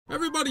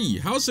Everybody,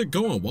 how's it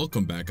going?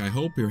 Welcome back. I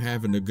hope you're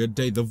having a good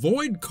day. The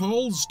void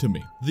calls to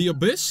me. The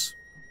abyss?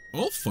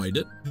 I'll fight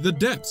it. The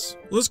depths?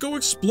 Let's go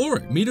explore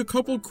it. Meet a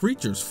couple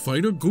creatures.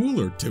 Fight a ghoul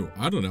or two.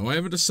 I don't know. I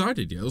haven't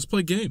decided yet. Let's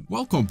play a game.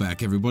 Welcome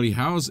back, everybody.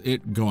 How's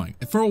it going?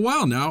 For a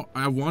while now,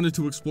 I wanted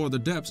to explore the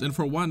depths, and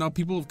for a while now,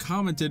 people have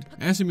commented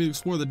asking me to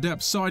explore the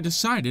depths, so I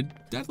decided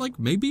that, like,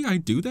 maybe I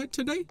do that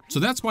today?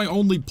 So that's my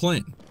only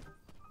plan.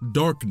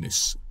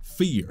 Darkness.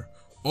 Fear.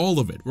 All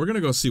of it. We're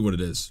gonna go see what it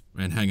is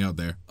and hang out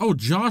there. Oh,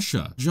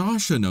 Josha.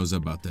 Josha knows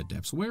about the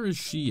depths. Where is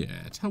she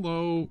at?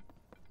 Hello,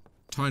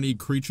 tiny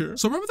creature.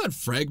 So remember that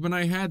fragment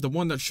I had? The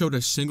one that showed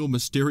a single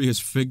mysterious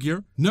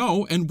figure?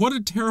 No, and what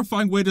a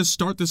terrifying way to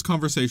start this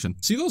conversation.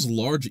 See those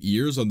large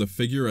ears on the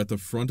figure at the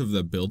front of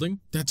the building?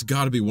 That's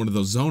gotta be one of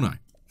those Zonai.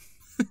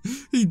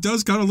 He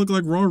does kind of look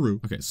like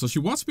Roru. Okay, so she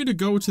wants me to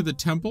go to the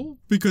temple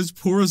because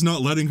Pura's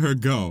not letting her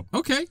go.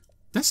 Okay.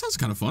 That sounds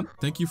kind of fun.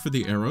 Thank you for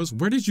the arrows.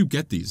 Where did you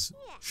get these?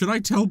 Should I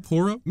tell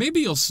Pura? Maybe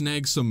you'll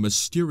snag some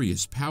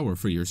mysterious power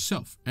for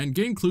yourself and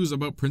gain clues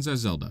about Princess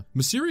Zelda.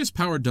 Mysterious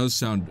power does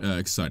sound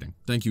exciting.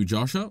 Thank you,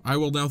 Josha. I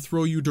will now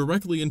throw you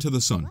directly into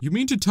the sun. You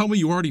mean to tell me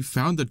you already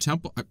found the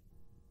temple?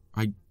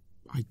 I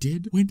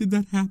did? When did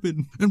that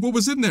happen? And what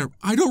was in there?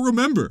 I don't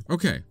remember.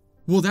 Okay.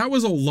 Well, that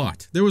was a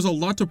lot. There was a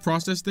lot to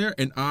process there,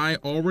 and I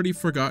already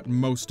forgot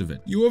most of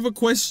it. You have a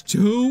quest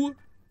too?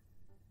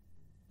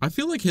 I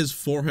feel like his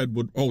forehead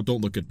would- oh, don't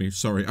look at me,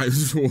 sorry.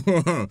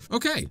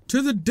 Okay,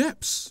 to the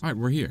depths. All right,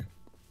 we're here.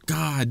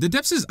 God, the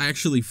depths is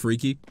actually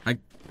freaky.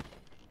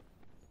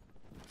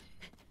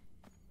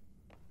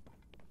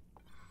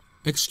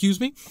 Excuse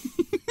me?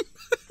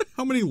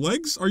 How many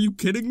legs? Are you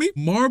kidding me?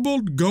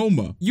 Marbled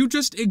Goma. You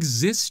just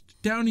exist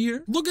down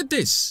here? Look at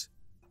this.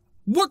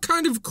 What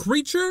kind of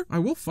creature? I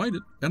will fight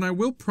it, and I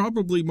will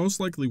probably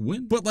most likely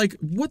win. But like,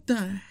 what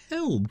the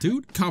hell,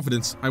 dude?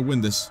 Confidence, I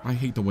win this. I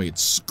hate the way it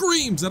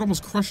screams. That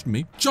almost crushed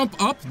me.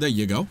 Jump up. There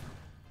you go.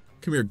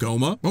 Come here,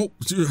 Goma.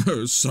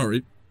 Oh,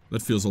 sorry.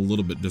 That feels a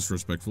little bit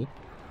disrespectful.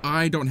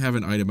 I don't have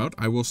an item out.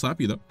 I will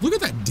slap you though. Look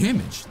at that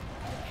damage.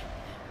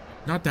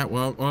 Not that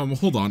well.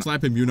 Hold on.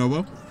 Slap him,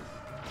 Yunobo.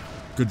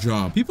 Good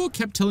job. People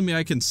kept telling me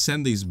I can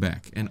send these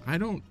back, and I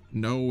don't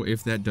know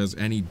if that does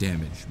any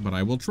damage, but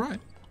I will try.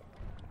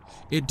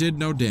 It did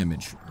no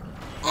damage.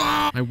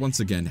 I once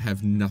again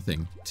have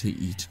nothing to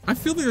eat. I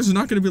feel like there's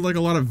not gonna be like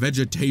a lot of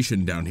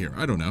vegetation down here.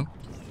 I don't know.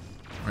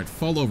 All right,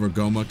 fall over,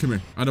 Goma. Come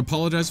here. I'd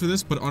apologize for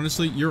this, but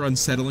honestly, you're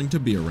unsettling to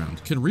be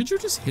around. Can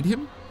Riju just hit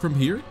him from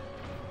here?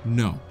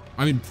 No.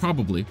 I mean,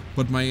 probably,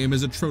 but my aim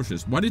is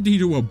atrocious. Why did he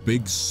do a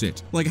big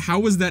sit? Like,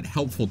 how is that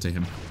helpful to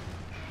him?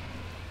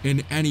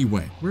 In any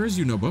way. Where is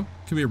Yunobo?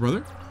 Come here,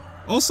 brother.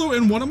 Also,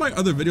 in one of my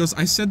other videos,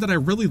 I said that I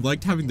really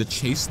liked having to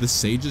chase the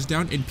sages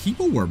down, and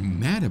people were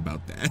mad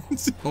about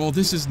that. Oh,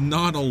 this is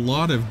not a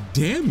lot of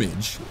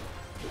damage.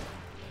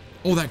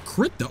 Oh, that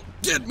crit, though.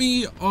 Get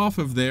me off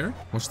of there.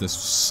 Watch this.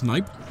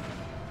 Snipe.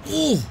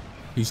 Oh,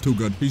 he's too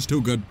good. He's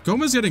too good.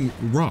 Goma's getting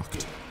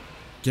rocked.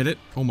 Get it?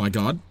 Oh, my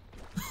God.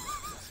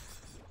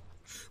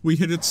 We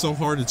hit it so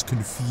hard, it's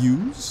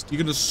confused. You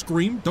gonna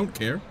scream? Don't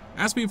care.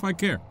 Ask me if I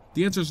care.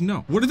 The answer is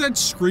no. What did that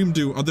scream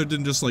do other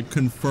than just like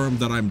confirm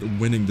that I'm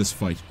winning this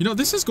fight? You know,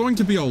 this is going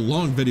to be a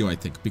long video, I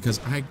think, because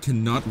I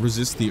cannot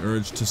resist the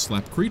urge to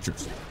slap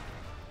creatures.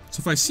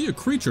 So if I see a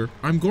creature,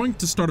 I'm going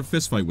to start a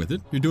fist fight with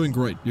it. You're doing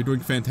great. You're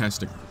doing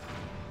fantastic.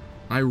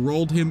 I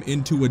rolled him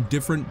into a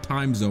different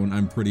time zone,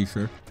 I'm pretty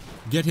sure.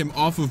 Get him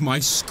off of my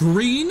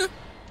screen.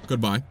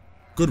 Goodbye.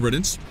 Good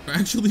riddance.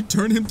 Actually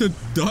turn him to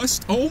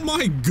dust? Oh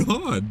my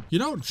God. You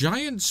know,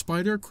 giant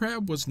spider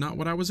crab was not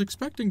what I was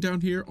expecting down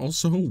here.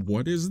 Also,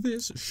 what is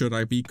this? Should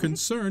I be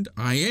concerned?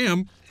 I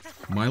am.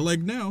 My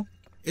leg now.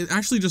 It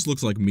actually just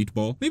looks like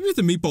meatball. Maybe if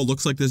the meatball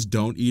looks like this,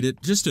 don't eat it.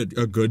 Just a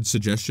good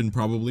suggestion,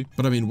 probably.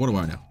 But I mean, what do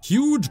I know?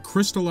 Huge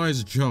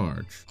crystallized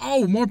charge.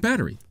 Oh, more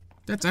battery.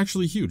 That's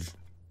actually huge.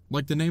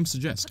 Like the name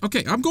suggests.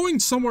 Okay, I'm going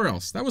somewhere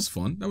else. That was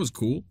fun. That was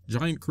cool.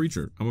 Giant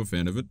creature. I'm a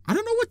fan of it. I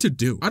don't know what to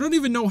do. I don't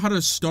even know how to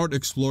start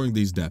exploring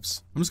these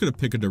depths. I'm just gonna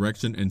pick a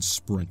direction and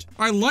sprint.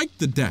 I like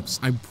the depths,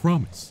 I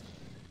promise.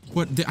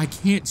 But I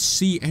can't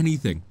see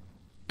anything.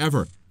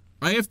 Ever.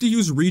 I have to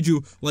use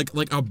Riju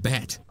like a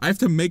bat. I have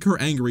to make her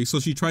angry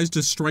so she tries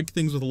to strike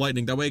things with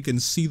lightning. That way I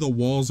can see the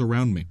walls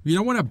around me. You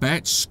know when a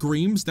bat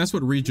screams? That's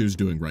what Riju's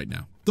doing right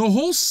now. The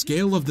whole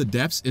scale of the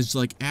depths is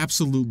like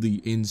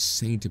absolutely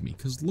insane to me.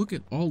 Because look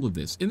at all of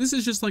this. And this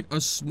is just like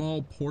a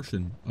small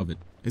portion of it.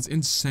 It's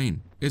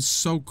insane. It's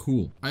so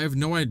cool. I have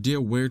no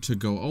idea where to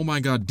go. Oh my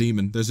God,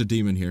 demon. There's a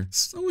demon here.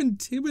 So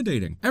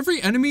intimidating.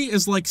 Every enemy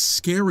is like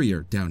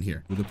scarier down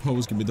here. With the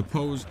pose, give me the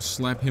pose.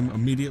 Slap him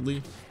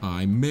immediately.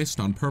 I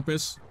missed on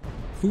purpose.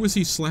 Who is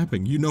he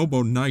slapping?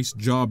 Yunobo, nice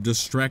job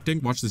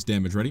distracting. Watch this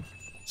damage. Ready?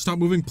 Stop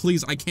moving,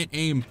 please. I can't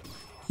aim.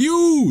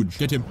 Huge.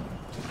 Get him.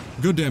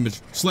 Good damage.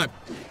 Slap.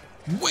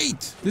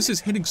 Wait! This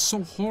is hitting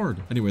so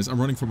hard. Anyways, I'm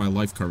running for my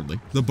life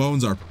currently. The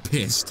bones are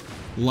pissed.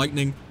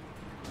 Lightning.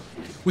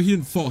 Wait, he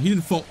didn't fall. He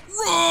didn't fall.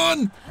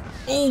 Run!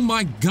 Oh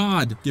my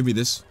God. Give me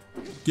this.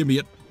 Give me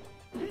it.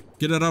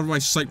 Get it out of my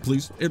sight,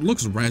 please. It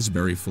looks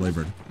raspberry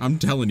flavored. I'm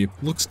telling you,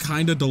 looks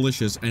kinda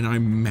delicious, and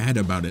I'm mad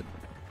about it.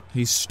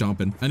 He's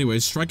stomping.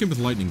 Anyways, strike him with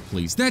lightning,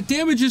 please. That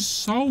damage is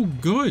so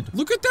good.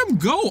 Look at them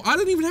go. I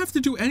don't even have to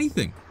do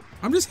anything.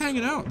 I'm just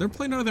hanging out. They're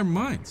playing out of their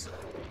minds.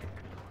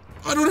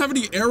 I don't have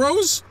any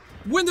arrows?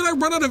 When did I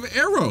run out of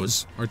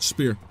arrows? Arch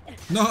spear.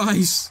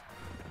 Nice.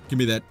 Give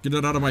me that. Get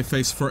it out of my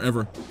face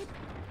forever.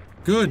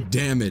 Good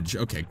damage.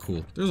 Okay,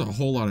 cool. There's a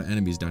whole lot of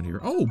enemies down here.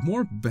 Oh,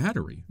 more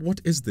battery. What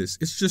is this?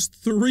 It's just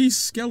 3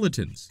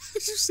 skeletons.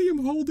 Did you see him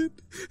hold it?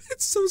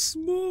 It's so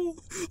small.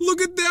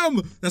 Look at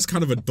them. That's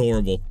kind of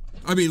adorable.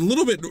 I mean, a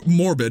little bit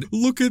morbid.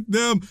 Look at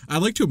them. I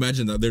like to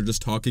imagine that they're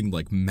just talking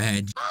like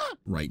mad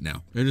right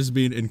now. They're just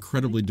being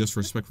incredibly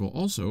disrespectful.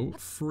 Also,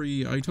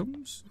 free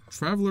items.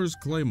 Traveler's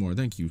Claymore.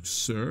 Thank you,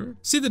 sir.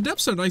 See, the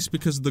depths are nice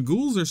because the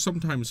ghouls are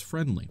sometimes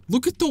friendly.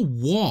 Look at the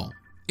wall.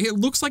 It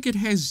looks like it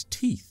has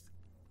teeth.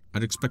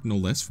 I'd expect no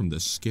less from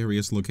the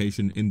scariest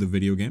location in the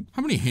video game.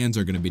 How many hands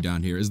are gonna be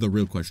down here is the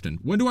real question.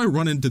 When do I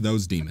run into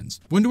those demons?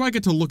 When do I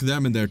get to look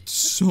them in their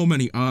so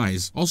many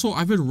eyes? Also,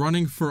 I've been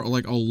running for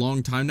like a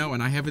long time now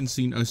and I haven't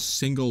seen a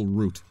single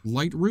root.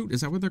 Light root? Is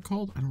that what they're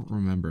called? I don't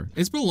remember.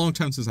 It's been a long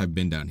time since I've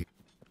been down here.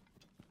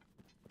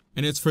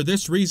 And it's for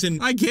this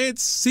reason I can't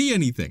see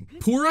anything.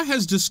 Pura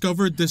has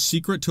discovered the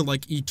secret to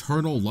like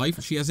eternal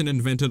life. She hasn't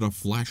invented a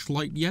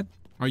flashlight yet.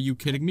 Are you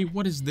kidding me?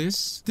 What is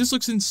this? This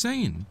looks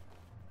insane.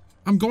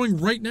 I'm going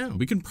right now.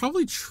 We can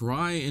probably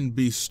try and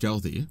be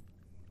stealthy.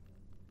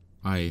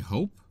 I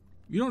hope.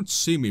 You don't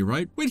see me,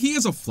 right? Wait, he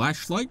has a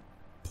flashlight?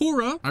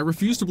 Pura? I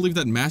refuse to believe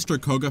that Master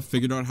Koga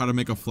figured out how to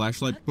make a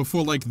flashlight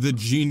before, like, the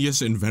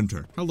genius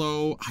inventor.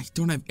 Hello? I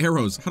don't have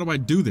arrows. How do I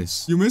do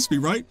this? You missed me,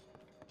 right?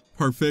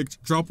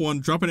 Perfect. Drop one.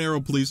 Drop an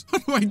arrow, please. How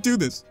do I do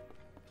this?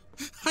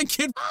 I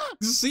can't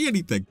see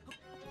anything.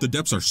 The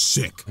depths are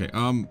sick. Okay,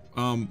 I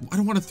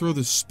don't want to throw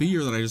the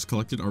spear that I just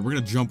collected, or we're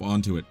gonna jump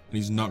onto it, and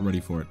he's not ready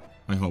for it.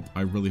 I hope.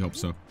 I really hope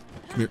so.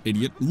 Come here,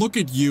 idiot. Look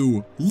at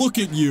you. Look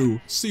at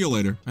you. See you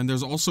later. And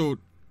there's also...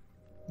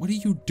 What are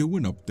you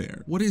doing up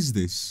there? What is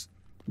this?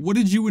 What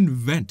did you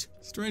invent?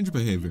 Strange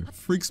behavior.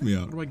 Freaks me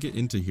out. How do I get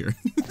into here?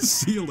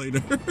 See you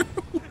later.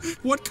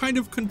 What kind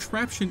of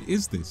contraption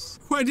is this?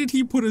 Why did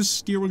he put a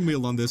steering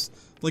wheel on this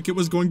like it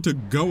was going to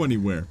go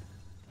anywhere?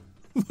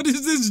 What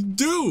does this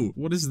do?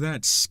 What is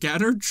that?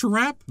 Scatter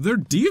trap? They're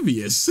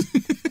devious.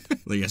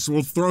 Yes,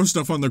 we'll throw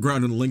stuff on the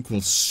ground and Link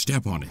will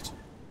step on it.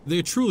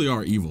 They truly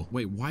are evil.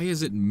 Wait, why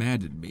is it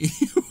mad at me?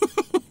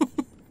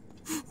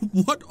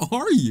 What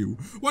are you?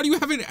 Why do you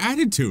have an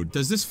attitude?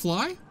 Does this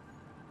fly?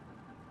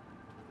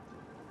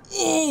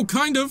 Oh,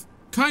 kind of.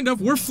 Kind of.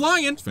 We're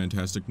flying.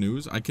 Fantastic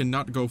news. I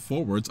cannot go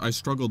forwards. I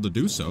struggled to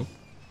do so.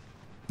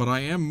 But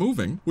I am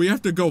moving. We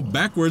have to go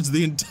backwards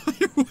the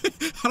entire way.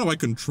 How do I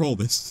control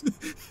this?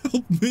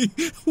 Help me.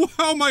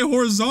 How am I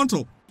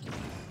horizontal?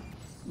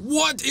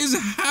 What is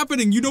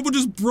happening? You noble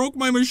just broke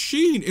my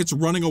machine. It's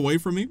running away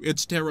from me.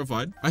 It's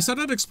terrified. I said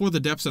I'd explore the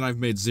depths and I've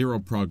made 0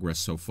 progress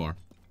so far.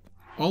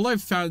 All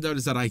I've found out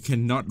is that I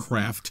cannot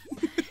craft.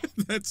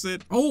 That's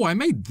it. Oh, I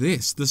made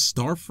this. The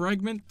star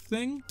fragment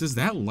thing. Does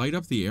that light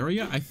up the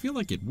area? I feel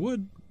like it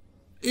would.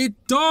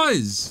 It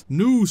does.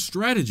 New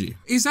strategy.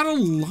 Is that a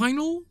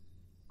Lionel?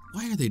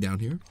 Why are they down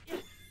here?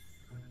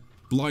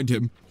 Blind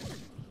him.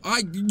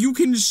 You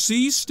can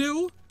see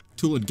still?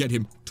 Tulin, get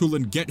him.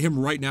 Tulin, get him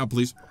right now,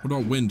 please. What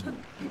about wind?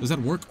 Does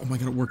that work? Oh my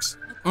god, it works.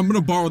 I'm gonna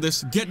borrow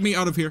this. Get me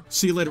out of here.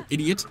 See you later,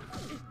 idiot.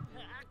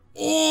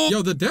 Oh!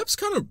 Yo, the depths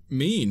kind of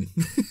mean.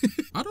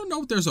 I don't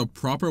know if there's a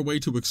proper way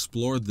to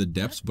explore the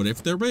depths, but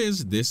if there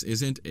is, this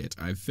isn't it.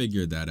 I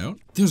figured that out.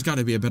 There's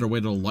gotta be a better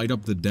way to light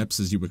up the depths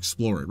as you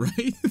explore it,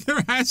 right?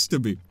 There has to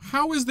be.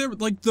 How is there,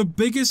 like, the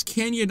biggest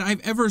canyon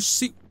I've ever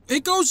seen?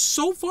 It goes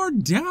so far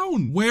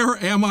down. Where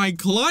am I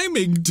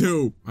climbing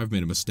to? I've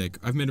made a mistake.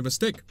 I've made a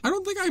mistake. I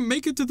don't think I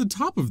make it to the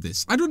top of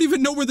this. I don't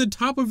even know where the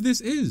top of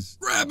this is.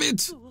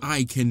 Rabbit!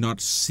 I cannot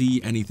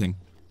see anything.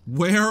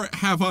 Where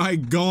have I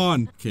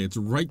gone? Okay, it's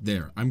right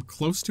there. I'm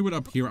close to it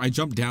up here. I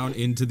jumped down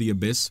into the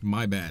abyss.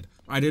 My bad.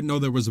 I didn't know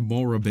there was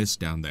more abyss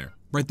down there.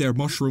 Right there,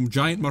 mushroom,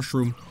 giant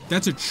mushroom.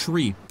 That's a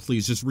tree.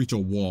 Please, just reach a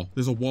wall.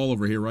 There's a wall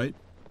over here, right?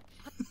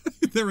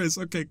 There is.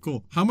 Okay,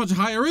 cool. How much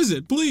higher is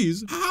it?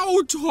 Please.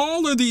 How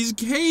tall are these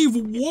cave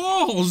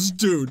walls,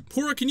 dude?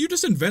 Pura, can you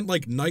just invent,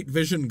 like, night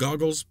vision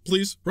goggles,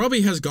 please?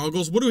 Robbie has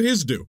goggles. What do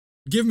his do?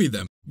 Give me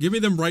them. Give me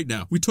them right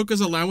now. We took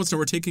his allowance and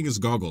we're taking his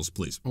goggles,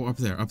 please. Oh, up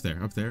there, up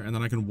there, up there. And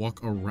then I can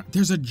walk around.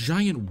 There's a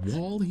giant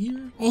wall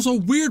here? Also,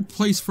 weird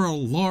place for a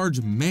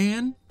large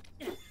man.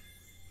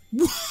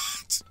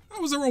 What?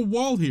 How is there a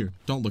wall here?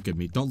 Don't look at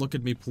me. Don't look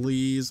at me,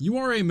 please. You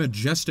are a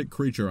majestic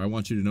creature. I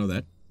want you to know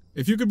that.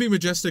 If you could be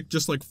majestic,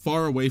 just like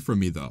far away from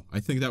me though, I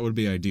think that would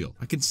be ideal.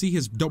 I can see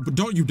his,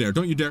 don't you dare,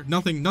 don't you dare.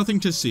 Nothing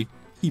to see.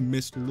 He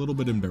missed, a little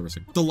bit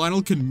embarrassing. The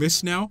Lionel can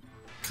miss now?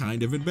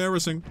 Kind of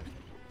embarrassing.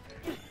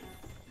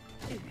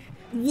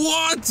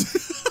 What?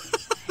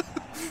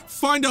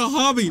 Find a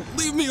hobby.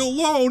 Leave me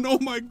alone. Oh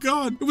my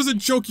god. It was a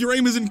joke. Your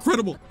aim is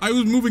incredible. I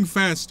was moving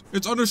fast.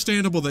 It's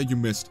understandable that you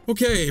missed.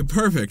 Okay,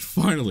 perfect.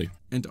 Finally.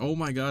 And oh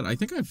my god, I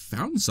think I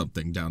found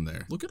something down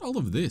there. Look at all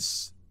of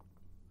this.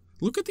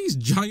 Look at these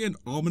giant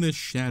ominous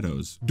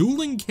shadows.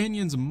 Dueling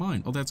Canyon's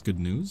mine. Oh, that's good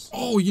news.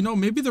 Oh, you know,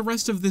 maybe the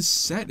rest of this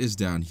set is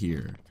down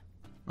here.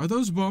 Are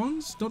those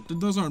bones?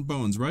 Those aren't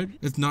bones, right?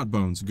 It's not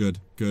bones. Good,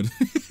 good.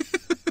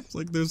 It's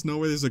like there's no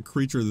way there's a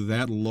creature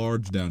that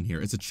large down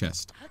here. It's a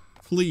chest.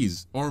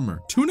 Please,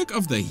 armor. Tunic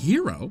of the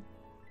hero?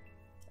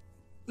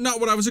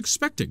 Not what I was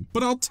expecting,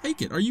 but I'll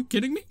take it. Are you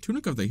kidding me?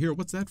 Tunic of the hero,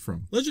 what's that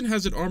from? Legend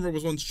has it armor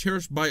was once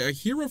cherished by a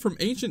hero from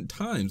ancient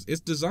times. Its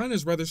design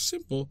is rather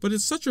simple, but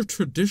it's such a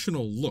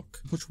traditional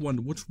look. Which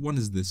one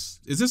is this?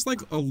 Is this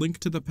like a link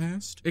to the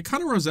past? It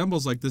kind of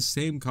resembles like the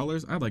same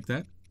colors. I like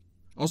that.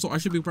 Also, I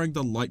should be wearing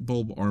the light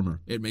bulb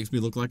armor. It makes me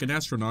look like an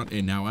astronaut,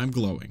 and now I'm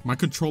glowing. My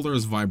controller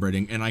is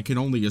vibrating, and I can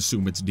only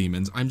assume it's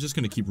demons. I'm just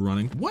gonna keep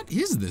running. What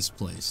is this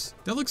place?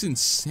 That looks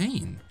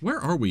insane. Where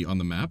are we on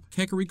the map?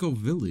 Kakariko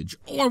Village.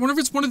 Oh, I wonder if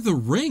it's one of the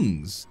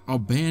rings.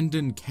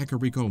 Abandoned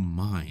Kakariko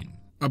Mine.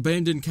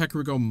 Abandoned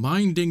Kakariko,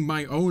 minding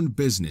my own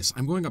business.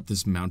 I'm going up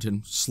this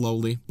mountain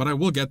slowly, but I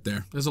will get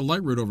there. There's a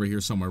light route over here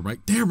somewhere,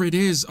 right? There it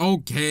is.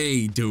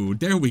 Okay,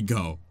 dude. There we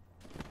go.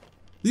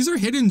 These are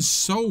hidden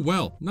so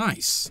well.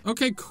 Nice.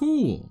 Okay,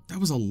 cool. That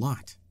was a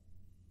lot.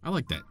 I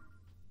like that.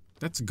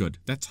 That's good.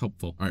 That's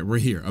helpful. All right, we're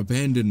here.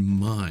 Abandoned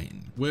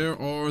mine.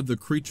 Where are the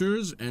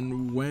creatures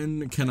and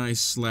when can I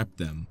slap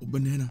them? Oh,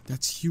 banana.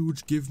 That's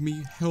huge. Give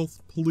me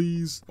health,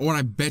 please. Oh, and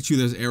I bet you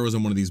there's arrows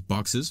in one of these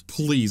boxes.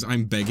 Please,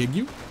 I'm begging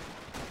you.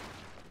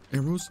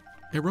 Arrows?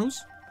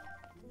 Arrows?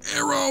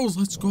 Arrows!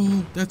 Let's go.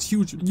 That's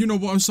huge. You know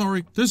what? I'm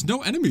sorry. There's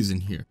no enemies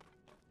in here.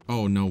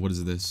 Oh no, what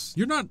is this?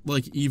 You're not,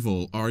 like,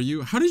 evil, are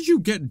you? How did you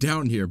get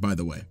down here, by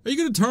the way? Are you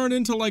gonna turn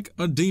into, like,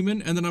 a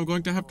demon and then I'm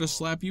going to have to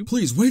slap you?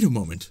 Please, wait a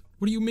moment.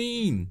 What do you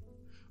mean?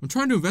 I'm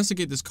trying to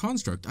investigate this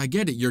construct. I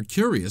get it, you're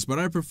curious, but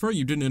I prefer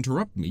you didn't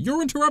interrupt me.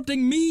 You're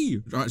interrupting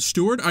me!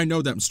 Steward, I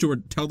know that.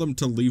 Steward, tell them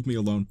to leave me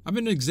alone. I've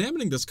been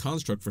examining this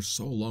construct for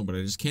so long, but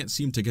I just can't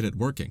seem to get it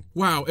working.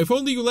 Wow, if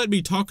only you let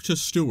me talk to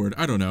Steward.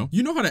 I don't know.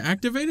 You know how to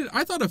activate it?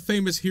 I thought a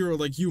famous hero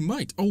like you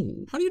might.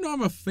 Oh, how do you know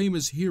I'm a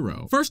famous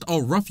hero? First,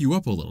 I'll rough you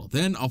up a little.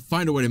 Then, I'll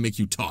find a way to make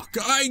you talk.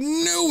 I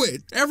knew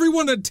it!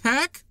 Everyone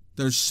attack?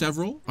 There's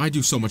several. I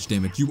do so much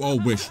damage. You all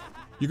wish.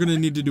 You're gonna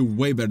need to do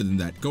way better than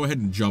that. Go ahead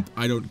and jump.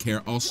 I don't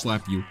care. I'll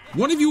slap you.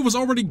 One of you was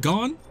already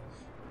gone?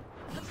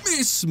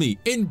 Miss me.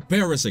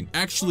 Embarrassing.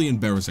 Actually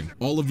embarrassing.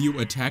 All of you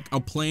attack a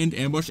planned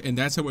ambush, and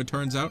that's how it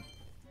turns out?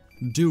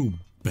 Do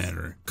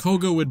better.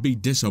 Koga would be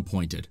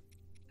disappointed.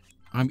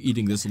 I'm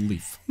eating this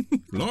leaf.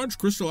 Large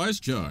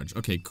crystallized charge.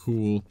 Okay,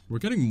 cool. We're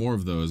getting more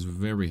of those.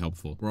 Very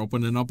helpful. We're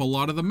opening up a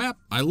lot of the map.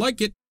 I like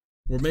it.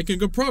 We're making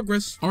good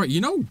progress. All right,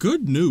 you know,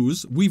 good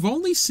news. We've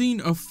only seen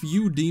a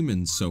few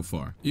demons so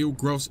far. Ew,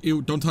 gross.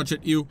 Ew, don't touch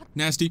it. Ew,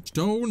 nasty.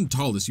 Stone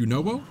Tallus, you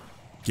know?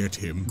 Get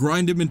him.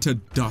 Grind him into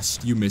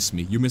dust. You miss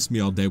me. You miss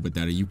me all day with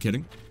that. Are you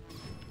kidding?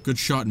 Good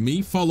shot,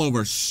 me. Fall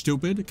over,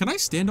 stupid. Can I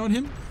stand on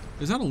him?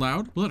 Is that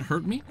allowed? Will it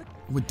hurt me?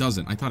 Oh, it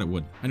doesn't. I thought it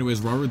would.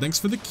 Anyways, Robert, thanks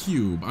for the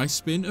cube. I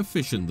spin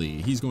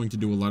efficiently. He's going to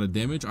do a lot of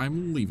damage.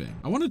 I'm leaving.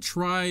 I want to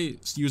try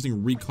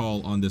using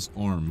recall on this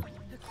arm.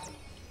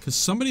 Because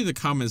somebody in the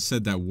comments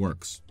said that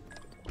works.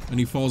 And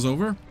he falls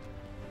over?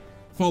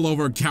 Fall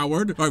over,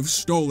 coward. I've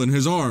stolen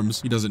his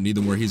arms. He doesn't need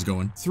them where he's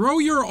going. Throw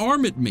your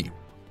arm at me.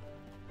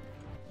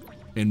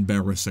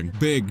 Embarrassing.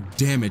 Big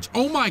damage.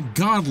 Oh my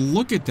god,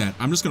 look at that.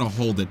 I'm just gonna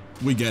hold it.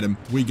 We get him.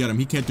 We get him.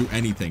 He can't do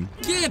anything.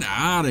 Get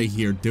out of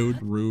here,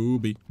 dude.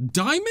 Ruby.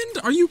 Diamond?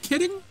 Are you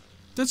kidding?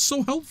 That's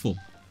so helpful.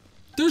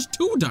 There's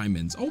 2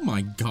 diamonds. Oh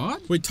my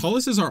god. Wait,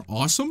 Talluses are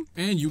awesome?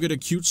 And you get a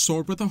cute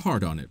sword with a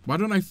heart on it. Why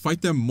don't I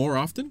fight them more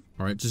often?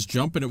 All right, just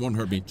jump and it won't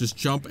hurt me. Just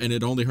jump and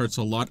it only hurts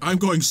a lot. I'm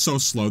going so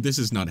slow. This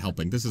is not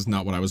helping. This is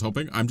not what I was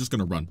hoping. I'm just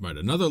gonna run. Right,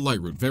 another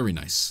light route. Very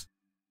nice.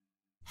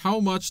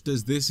 How much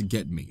does this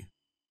get me?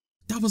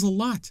 That was a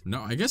lot.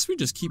 No, I guess we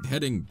just keep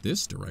heading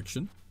this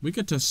direction. We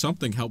get to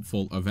something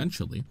helpful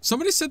eventually.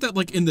 Somebody said that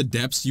like in the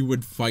depths you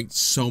would fight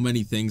so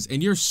many things,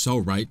 and you're so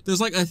right. There's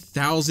like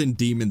 1,000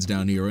 demons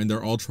down here and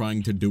they're all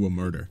trying to do a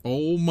murder.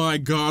 Oh my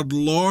god,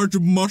 large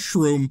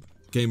mushroom.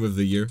 Game of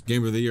the year.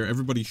 Game of the year.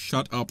 Everybody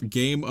shut up.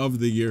 Game of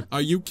the year. Are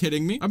you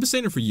kidding me? I've been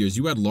saying it for years.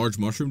 You add large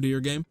mushroom to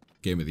your game.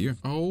 Game of the year.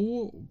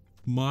 Oh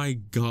my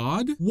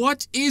god.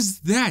 What is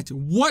that?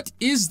 What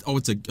is... Oh,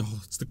 it's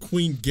the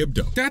Queen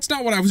Gibdo. That's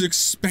not what I was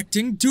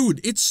expecting. Dude,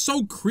 it's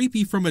so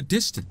creepy from a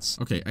distance.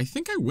 Okay, I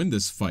think I win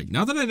this fight.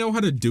 Now that I know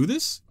how to do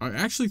this, I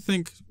actually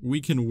think we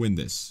can win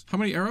this. How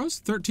many arrows?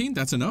 13?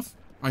 That's enough?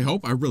 I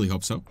hope. I really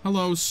hope so.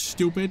 Hello,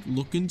 stupid.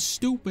 Looking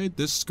stupid.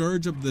 The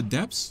Scourge of the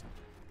Depths?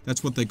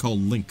 That's what they call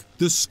Link.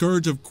 The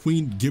Scourge of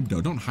Queen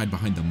Gibdo. Don't hide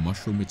behind the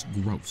mushroom. It's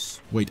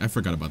gross. Wait, I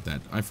forgot about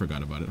that. I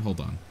forgot about it.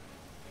 Hold on.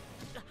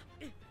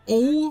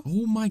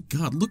 Oh my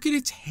god, look at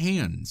its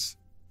hands.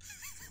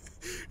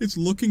 It's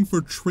looking for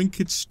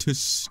trinkets to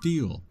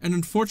steal. And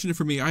unfortunate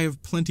for me, I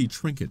have plenty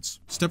trinkets.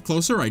 Step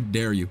closer, I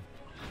dare you.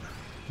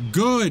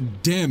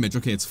 Good damage.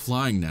 Okay, it's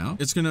flying now.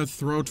 It's gonna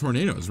throw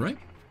tornadoes, right?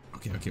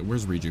 Okay,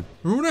 where's Riju?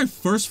 Remember when I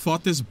first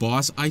fought this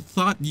boss, I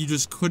thought you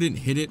just couldn't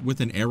hit it with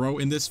an arrow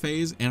in this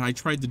phase, and I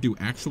tried to do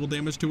actual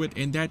damage to it,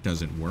 and that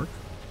doesn't work.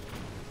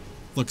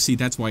 Look, see,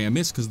 that's why I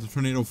missed, because the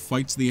tornado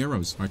fights the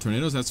arrows. All right,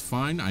 tornadoes, that's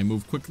fine. I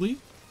move quickly.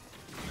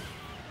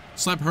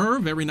 Slap her,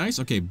 very nice.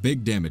 Okay,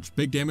 big damage.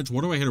 Big damage.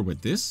 What do I hit her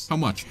with? This? How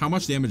much? How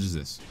much damage is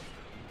this?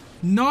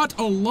 Not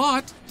a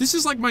lot. This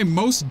is like my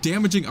most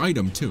damaging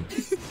item, too.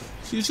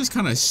 She's just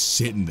kind of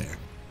sitting there.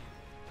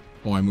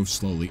 Oh, I move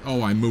slowly.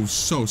 Oh, I move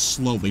so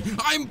slowly.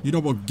 You know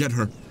what? Get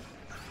her.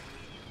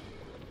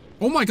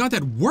 Oh my god,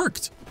 that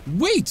worked.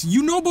 Wait,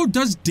 Yunobo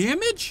does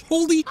damage?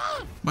 Holy...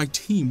 My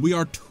team, we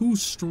are too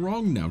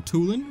strong now.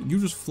 Tulin, you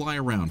just fly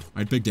around. All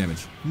right, big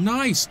damage.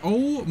 Nice.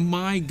 Oh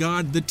my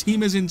god, the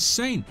team is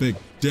insane. Big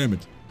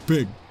damage.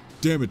 Big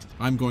damage.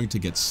 I'm going to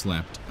get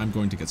slapped. I'm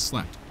going to get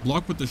slapped.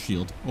 Block with the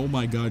shield. Oh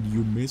my god,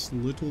 you missed.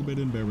 Little bit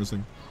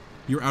embarrassing.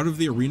 You're out of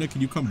the arena. Can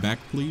you come back,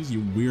 please,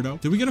 you weirdo?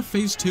 Did we get a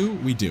phase 2?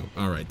 We do.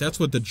 All right, that's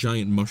what the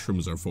giant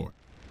mushrooms are for.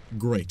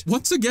 Great.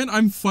 Once again,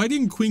 I'm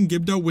fighting Queen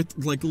Gibdo with,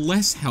 like,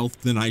 less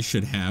health than I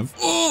should have.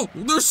 Oh,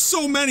 there's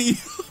so many.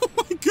 Oh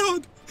my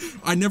god.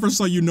 I never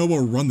saw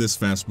Yunobo run this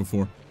fast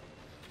before.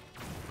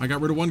 I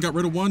got rid of one, got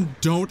rid of one.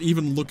 Don't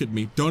even look at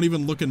me. Don't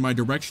even look in my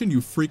direction. You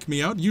freak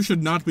me out. You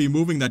should not be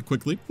moving that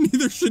quickly.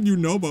 Neither should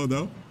Yunobo,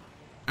 though.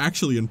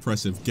 Actually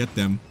impressive. Get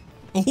them.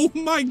 Oh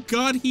my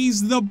god,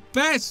 he's the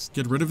best!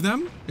 Get rid of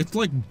them? It's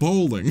like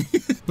bowling.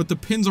 But the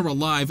pins are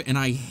alive, and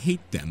I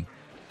hate them.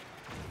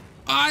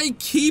 I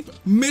keep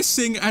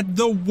missing at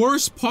the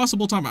worst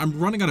possible time. I'm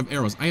running out of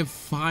arrows. I have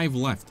 5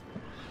 left.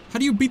 How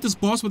do you beat this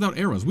boss without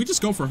arrows? We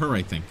just go for her,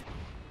 I think.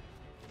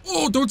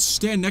 Oh, don't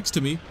stand next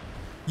to me.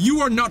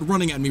 You are not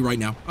running at me right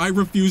now. I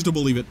refuse to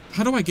believe it.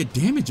 How do I get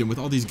damage in with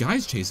all these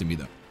guys chasing me,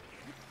 though?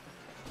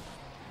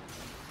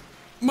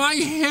 My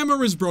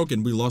hammer is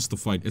broken. We lost the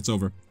fight. It's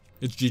over.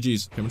 It's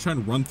GG's. Okay, I'm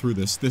trying to run through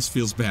this. This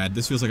feels bad.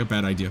 This feels like a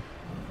bad idea.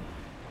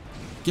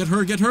 Get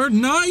her, get her.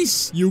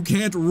 Nice! You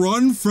can't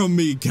run from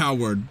me,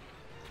 coward.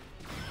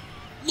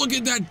 Look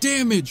at that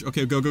damage.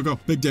 Okay, go, go, go.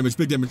 Big damage,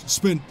 big damage.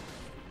 Spin.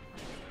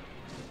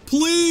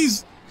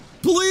 Please!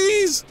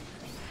 Please!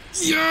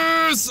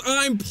 Yes!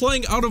 I'm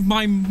playing out of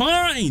my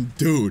mind,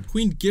 dude.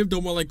 Queen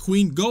Gibdo more like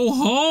Queen Go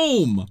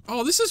Home.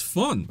 Oh, this is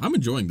fun. I'm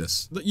enjoying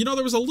this. You know,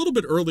 there was a little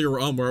bit earlier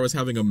on where I was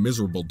having a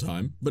miserable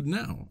time, but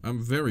now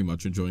I'm very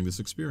much enjoying this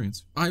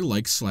experience. I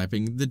like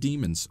slapping the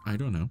demons. I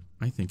don't know.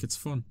 I think it's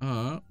fun.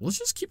 Let's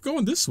just keep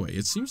going this way.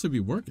 It seems to be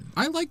working.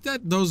 I like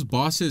that those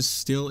bosses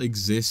still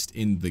exist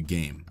in the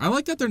game. I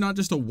like that they're not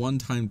just a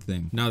one-time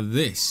thing. Now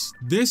this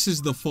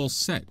is the full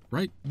set,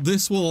 right?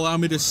 This will allow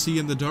me to see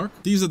in the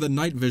dark. These are the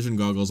night vision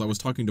goggles I was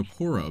talking to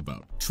Pora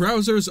about.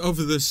 Trousers of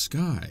the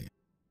sky.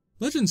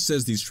 Legend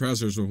says these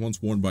trousers were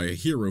once worn by a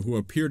hero who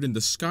appeared in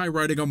the sky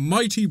riding a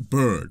mighty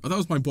bird. Oh, that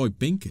was my boy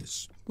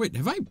Binkus. Wait,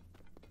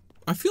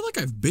 I feel like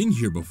I've been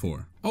here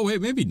before. Oh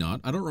wait, maybe not.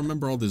 I don't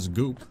remember all this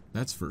goop.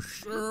 That's for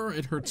sure.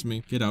 It hurts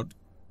me. Get out.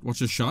 Watch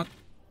this shot.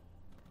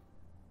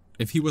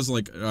 If he was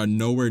like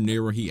nowhere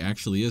near where he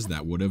actually is,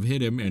 that would have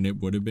hit him and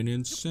it would have been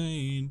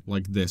insane.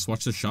 Like this.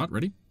 Watch the shot.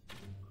 Ready?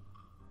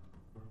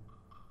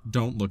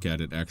 Don't look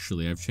at it,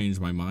 actually. I've changed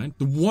my mind.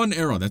 The one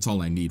arrow, that's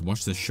all I need.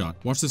 Watch this shot.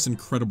 Watch this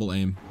incredible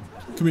aim.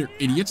 Come here,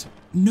 idiot.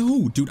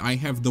 No, dude, I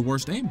have the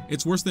worst aim.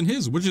 It's worse than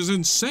his, which is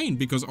insane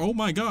because, oh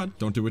my god.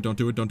 Don't do it, don't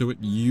do it, don't do it.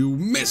 You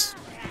missed.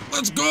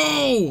 Let's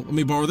go. Let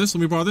me borrow this,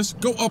 let me borrow this.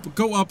 Go up,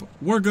 go up.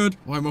 We're good.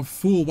 Oh, I'm a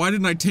fool. Why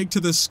didn't I take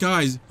to the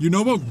skies?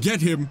 Yunobo,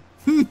 get him.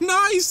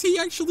 Nice, he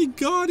actually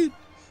got it.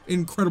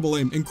 Incredible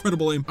aim,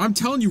 incredible aim. I'm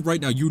telling you right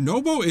now,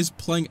 Yunobo is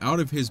playing out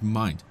of his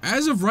mind.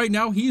 As of right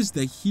now, he is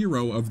the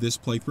hero of this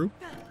playthrough.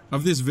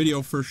 Of this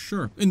video for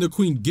sure. In the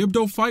Queen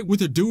Gibdo fight with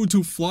a dude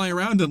to fly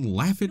around and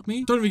laugh at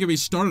me. Don't even get me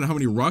started on how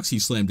many rocks he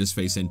slammed his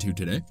face into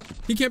today.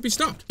 He can't be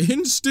stopped.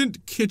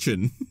 Instant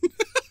kitchen.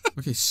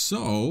 Okay,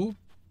 so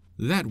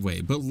that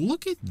way. But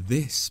look at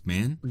this,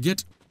 man.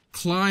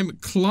 Climb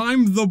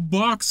the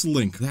box,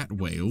 Link. That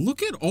way.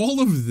 Look at all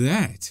of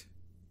that.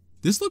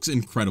 This looks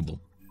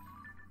incredible.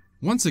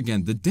 Once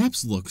again, the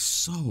depths look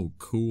so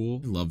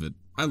cool. I love it.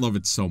 I love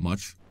it so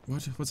much.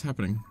 What's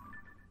happening?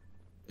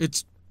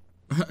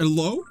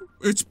 Hello?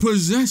 It's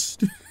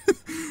possessed.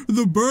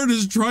 The bird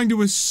is trying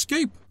to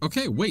escape.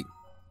 Okay, wait.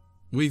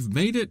 We've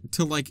made it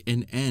to like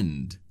an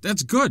end.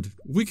 That's good.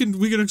 We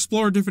can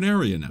explore a different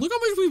area now. Look how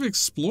much we've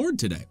explored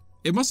today.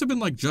 It must have been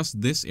like just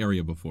this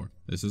area before.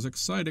 This is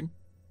exciting.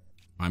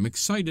 I'm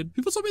excited.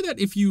 People told me that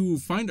if you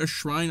find a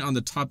shrine on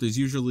the top, there's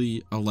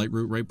usually a light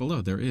root right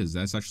below. There is.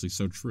 That's actually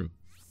so true.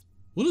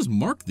 We'll just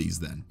mark these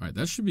then. All right,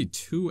 that should be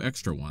 2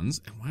 extra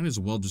ones. And might as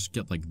well just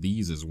get like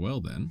these as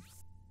well then.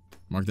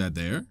 Mark that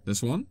there.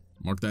 This one.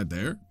 Mark that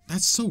there.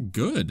 That's so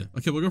good.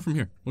 Okay, we'll go from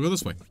here. We'll go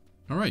this way.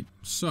 All right,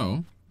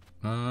 so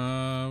Who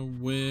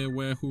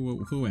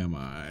am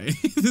I?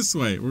 This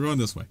way. We're going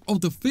this way. Oh,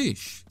 the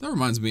fish. That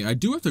reminds me, I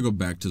do have to go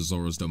back to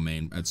Zora's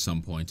domain at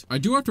some point. I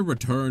do have to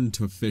return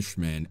to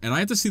Fishman, and I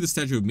have to see the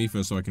statue of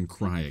Mifa so I can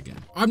cry again.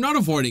 I'm not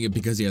avoiding it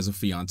because he has a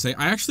fiance.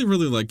 I actually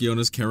really like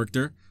Yona's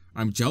character.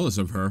 I'm jealous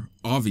of her,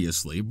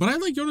 obviously, but I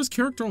like Yona's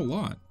character a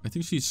lot. I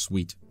think she's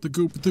sweet. The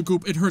goop,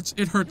 it hurts,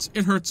 it hurts,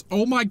 it hurts.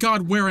 Oh my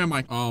god, where am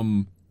I?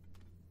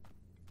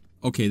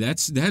 Okay,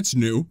 that's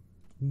new.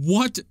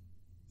 What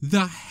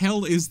the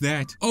hell is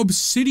that?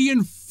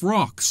 Obsidian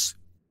frocks.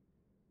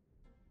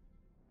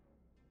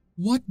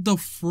 What the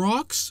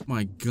frocks?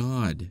 My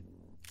god.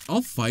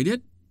 I'll fight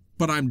it,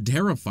 but I'm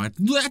terrified.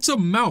 That's a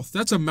mouth.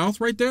 That's a mouth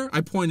right there.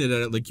 I pointed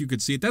at it like you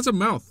could see it. That's a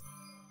mouth.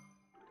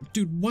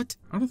 Dude, what?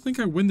 I don't think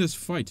I win this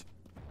fight.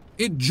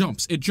 It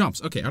jumps. It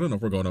jumps. Okay, I don't know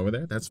if we're going over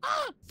there. That's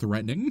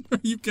threatening. Are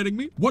you kidding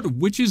me? What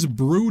witch's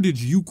brew did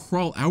you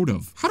crawl out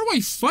of? How do I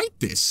fight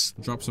this?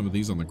 Drop some of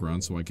these on the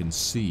ground so I can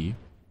see.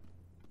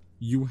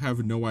 You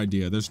have no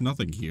idea. There's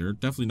nothing here.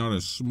 Definitely not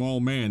a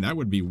small man. That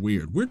would be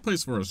weird. Weird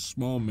place for a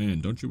small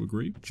man, don't you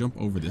agree? Jump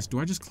over this. Do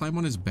I just climb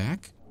on his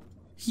back?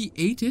 He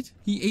ate it.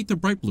 He ate the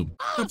bright bloom.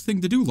 Tough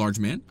thing to do, large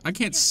man. I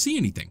can't see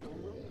anything.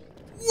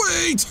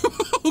 Wait!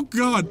 Oh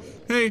god!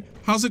 Hey,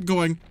 how's it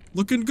going?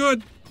 Looking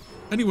good.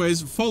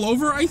 Anyways, fall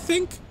over, I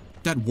think?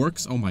 That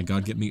works. Oh my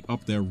god, get me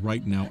up there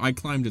right now. I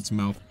climbed its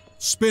mouth.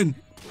 Spin!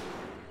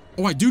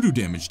 Oh, I do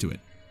damage to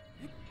it.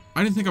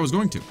 I didn't think I was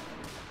going to.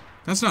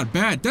 That's not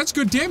bad. That's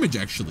good damage,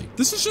 actually.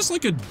 This is just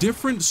like a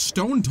different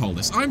stone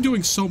tallness. I'm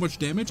doing so much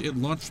damage, it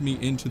launched me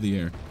into the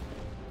air.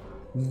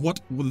 What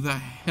the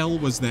hell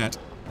was that?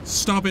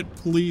 Stop it,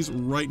 please,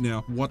 right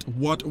now. What?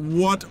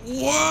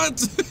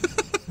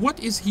 What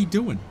is he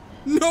doing?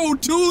 No,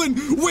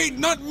 Tulin! Wait,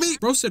 not me!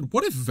 Bro said,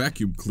 what if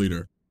vacuum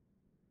cleaner?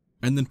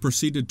 And then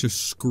proceeded to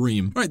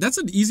scream. Alright, that's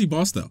an easy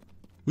boss, though.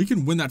 We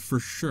can win that for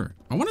sure.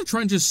 I want to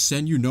try and just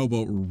send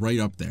Yunobo right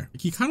up there.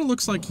 He kind of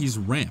looks like he's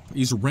ramp.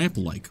 He's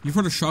ramp-like. You've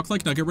heard of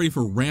shock-like? Now get ready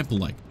for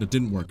ramp-like. That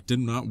didn't work. Did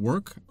not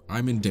work.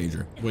 I'm in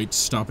danger. Wait,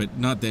 stop it.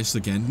 Not this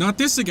again. Not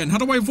this again. How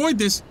do I avoid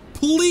this?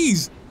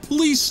 Please!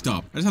 Please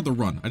stop. I just have to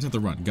run. I just have to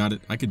run. Got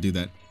it. I could do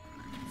that.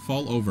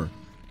 Fall over.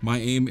 My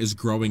aim is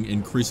growing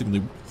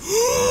increasingly.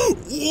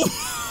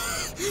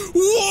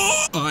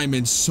 I'm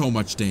in so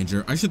much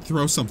danger. I should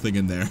throw something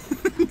in there.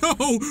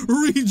 No!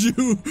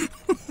 Reju!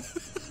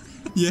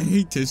 You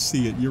hate to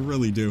see it, you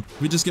really do.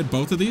 We just get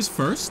both of these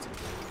first?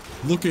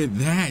 Look at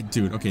that,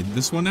 dude. Okay,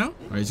 this one now? All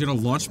right, he's gonna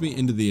launch me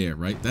into the air,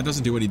 right? That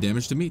doesn't do any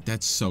damage to me.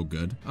 That's so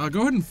good.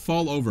 Go ahead and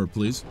fall over,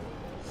 please.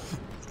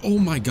 Oh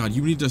my god,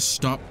 you need to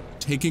stop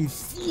taking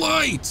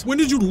flight! When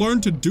did you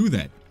learn to do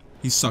that?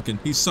 He's sucking,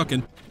 he's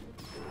sucking.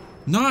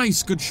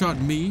 Nice, good shot,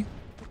 me.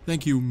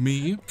 Thank you,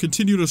 me.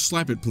 Continue to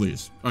slap it,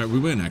 please. All right, we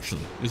win,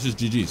 actually. It's just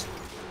GG's.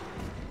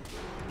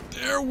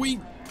 There we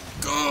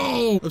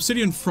go!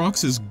 Obsidian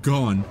Frox is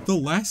gone. The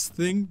last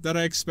thing that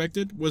I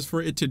expected was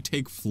for it to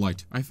take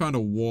flight. I found a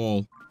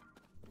wall.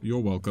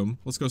 You're welcome.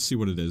 Let's go see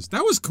what it is.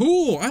 That was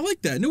cool! I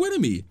like that. New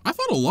enemy. I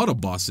fought a lot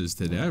of bosses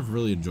today. I've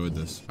really enjoyed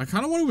this. I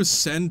kind of want to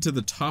ascend to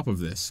the top of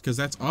this, because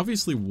that's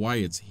obviously why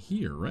it's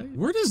here, right?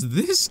 Where does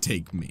this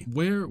take me?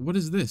 What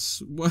is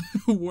this?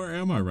 Where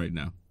am I right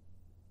now?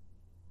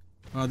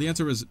 The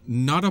answer is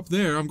not up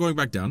there. I'm going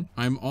back down.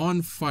 I'm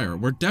on fire.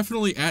 We're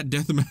definitely at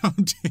Death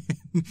Mountain.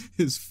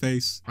 His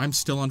face. I'm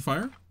still on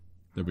fire?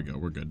 There we go.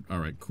 We're good. All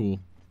right,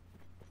 cool.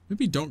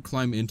 Maybe don't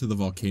climb into the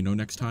volcano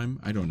next time.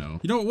 I don't know.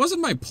 You know, it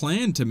wasn't my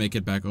plan to make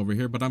it back over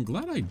here, but I'm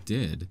glad I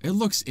did. It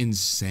looks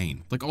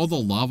insane. Like all the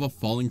lava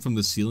falling from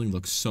the ceiling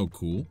looks so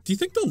cool. Do you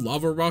think the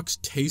lava rocks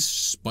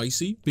taste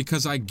spicy?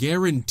 Because I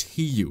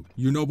guarantee you,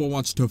 Yunobo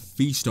wants to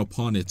feast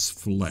upon its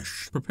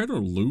flesh. Prepare to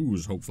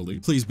lose, hopefully.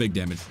 Please, big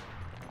damage.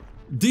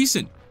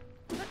 Decent.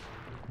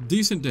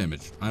 Decent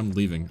damage. I'm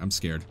leaving. I'm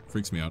scared.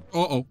 Freaks me out.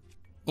 Uh-oh.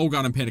 Oh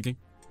god, I'm panicking.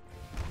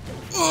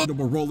 Oh,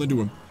 we'll roll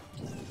into him.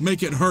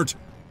 Make it hurt.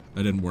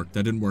 That didn't work.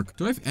 That didn't work.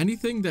 Do I have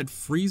anything that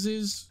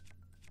freezes?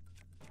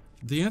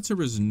 The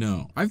answer is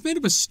no. I've made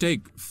a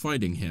mistake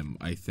fighting him,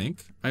 I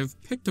think.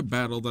 I've picked a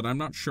battle that I'm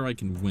not sure I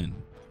can win.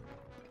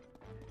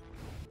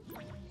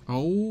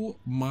 Oh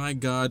my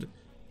god.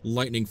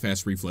 Lightning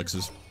fast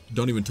reflexes.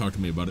 Don't even talk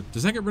to me about it.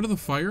 Does that get rid of the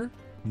fire?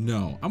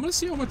 No. I'm gonna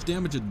see how much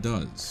damage it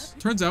does.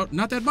 Turns out,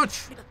 not that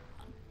much.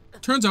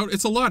 Turns out,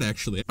 it's a lot,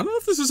 actually. I don't know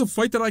if this is a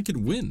fight that I could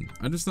win.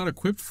 I'm just not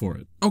equipped for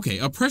it. Okay,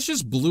 a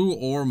precious blue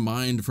ore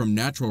mined from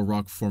natural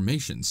rock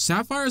formations.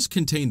 Sapphires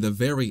contain the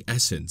very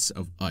essence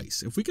of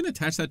ice. If we can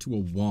attach that to a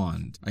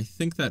wand, I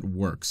think that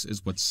works,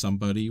 is what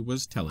somebody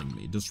was telling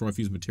me. Destroy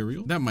fused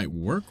material? That might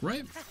work,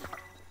 right?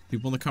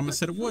 People in the comments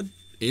said it would.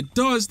 It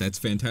does. That's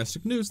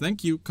fantastic news.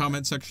 Thank you,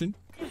 comment section.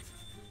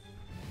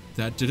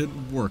 That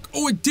didn't work.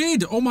 Oh, it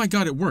did! Oh my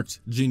god, it worked.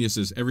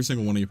 Geniuses, every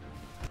single one of you.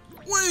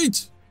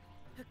 Wait!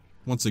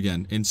 Once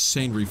again,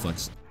 insane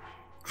reflex.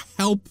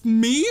 Help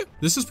me?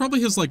 This is probably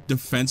his, like,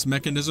 defense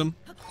mechanism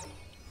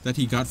that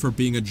he got for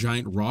being a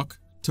giant rock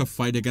to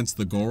fight against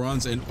the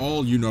Gorons, and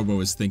all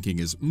Yunobo is thinking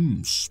is,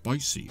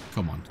 spicy.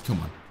 Come on, come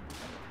on.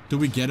 Do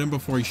we get him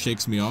before he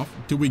shakes me off?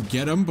 Do we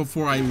get him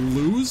before I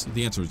lose?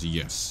 The answer is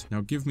yes.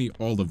 Now give me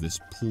all of this,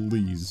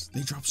 please.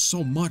 They drop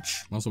so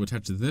much. Also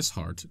attach this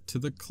heart to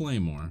the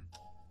claymore.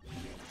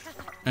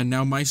 And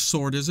now my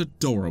sword is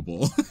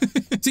adorable.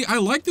 See, I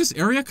like this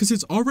area because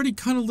it's already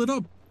kind of lit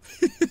up.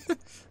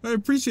 I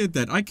appreciate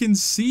that. I can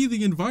see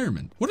the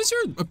environment. What is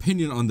your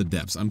opinion on the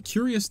depths? I'm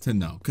curious to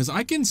know, because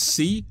I can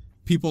see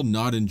people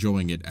not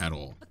enjoying it at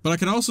all. But I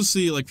can also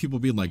see like people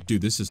being like,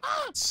 dude, this is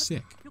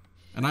sick.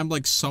 And I'm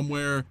like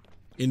somewhere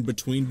in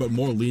between, but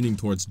more leaning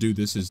towards, dude,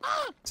 this is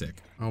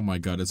sick. Oh my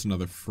god, it's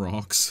another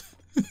frogs.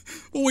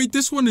 Oh wait,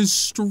 this one is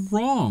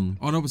strong.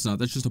 Oh no, it's not.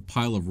 That's just a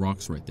pile of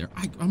rocks right there.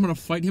 I'm gonna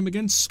fight him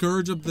again.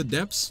 Scourge of the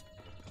depths.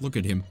 Look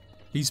at him.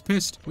 He's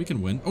pissed. We can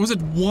win. Oh, is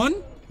it one?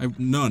 I have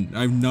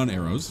none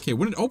arrows. Okay,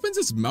 when it opens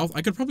its mouth,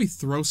 I could probably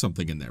throw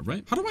something in there,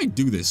 right? How do I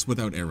do this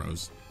without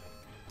arrows?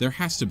 There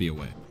has to be a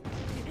way.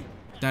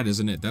 That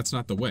isn't it. That's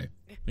not the way.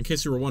 In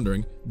case you were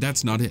wondering,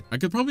 that's not it. I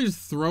could probably just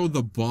throw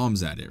the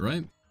bombs at it,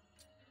 right?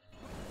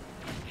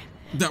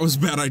 That was a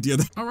bad idea.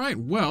 All right,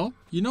 well,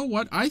 you know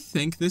what? I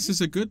think this is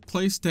a good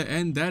place to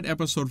end that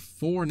episode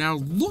 4. Now,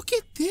 look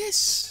at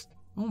this.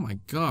 Oh my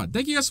god.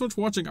 Thank you guys so much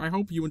for watching. I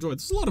hope you enjoyed.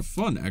 This is a lot of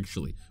fun,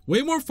 actually.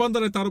 Way more fun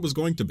than I thought it was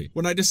going to be.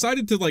 When I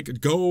decided to,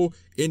 like, go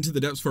into the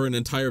depths for an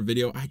entire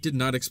video, I did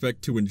not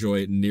expect to enjoy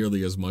it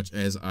nearly as much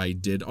as I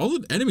did. All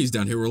the enemies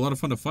down here were a lot of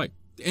fun to fight.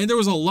 And there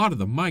was a lot of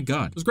them, my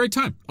god. It was a great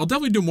time. I'll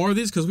definitely do more of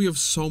these because we have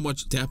so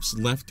much depths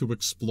left to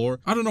explore.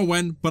 I don't know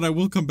when, but I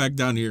will come back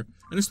down here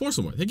and explore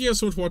some more. Thank you guys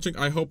so much for watching.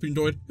 I hope you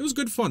enjoyed. It was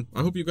good fun.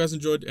 I hope you guys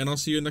enjoyed, and I'll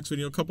see you in the next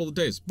video in a couple of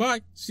days.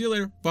 Bye. See you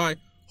later. Bye.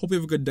 Hope you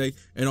have a good day,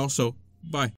 and also, bye.